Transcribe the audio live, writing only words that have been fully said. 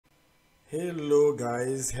Hello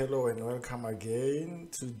guys, hello and welcome again.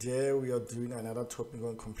 Today we are doing another topic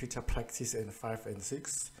on computer practice in 5 and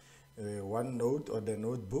 6, OneNote or the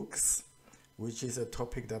notebooks, which is a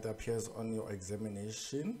topic that appears on your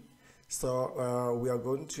examination. So I'm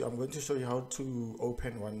going to show you how to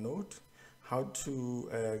open OneNote, how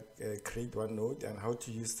to create OneNote, and how to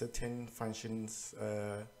use certain functions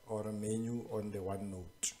or a menu on the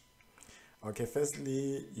OneNote. Okay,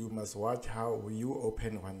 firstly, you must watch how you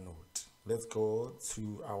open OneNote. Let's go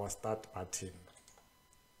to our start button.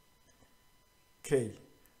 Okay,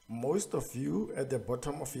 most of you at the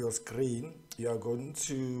bottom of your screen, you are going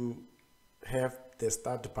to have the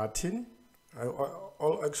start button.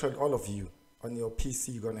 Actually, all of you on your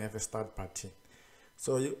PC, you're going to have a start button.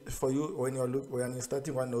 So when you're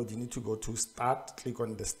starting OneNote, you need to go to start, click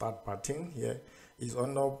on the start button. Here is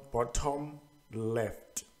on the bottom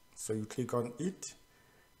left. So you click on it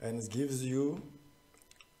and it gives you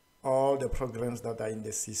all the programs that are in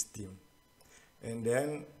the system. And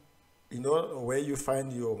then, where you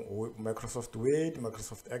find your Microsoft Word,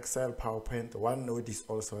 Microsoft Excel, PowerPoint, OneNote is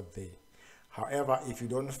also there. However, if you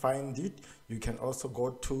don't find it, you can also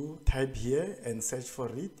go to type here and search for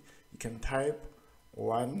it. You can type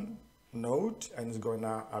OneNote and it's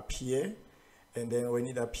gonna appear. And then when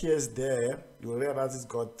it appears there, you'll realize it's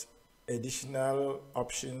got additional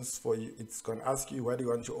options for you. It's gonna ask you what you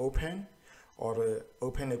want to open, or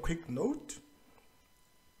open a quick note,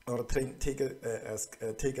 or take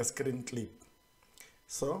a screen clip.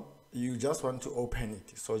 So you just want to open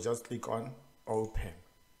it, so just click on open.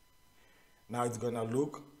 Now it's gonna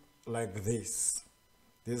look like this.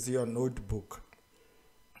 This is your notebook.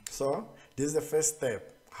 So this is the first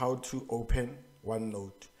step, how to open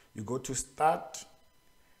OneNote. You go to start,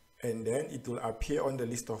 and then it will appear on the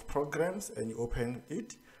list of programs and you open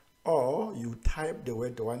it, or you type the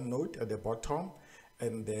word OneNote at the bottom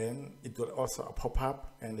and then it will also pop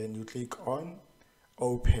up, and then you click on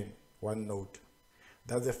open OneNote.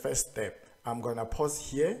 That's the first step. I'm gonna pause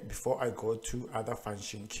here before I go to other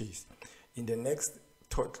function keys. In the next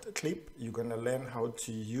clip, you're gonna learn how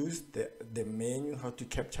to use the menu, how to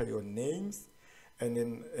capture your names,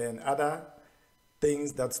 and other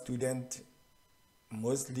things that students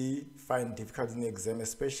mostly find difficult in the exam,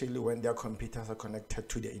 especially when their computers are connected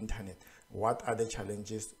to the internet. What are the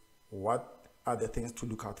challenges? What are the things to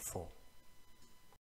look out for?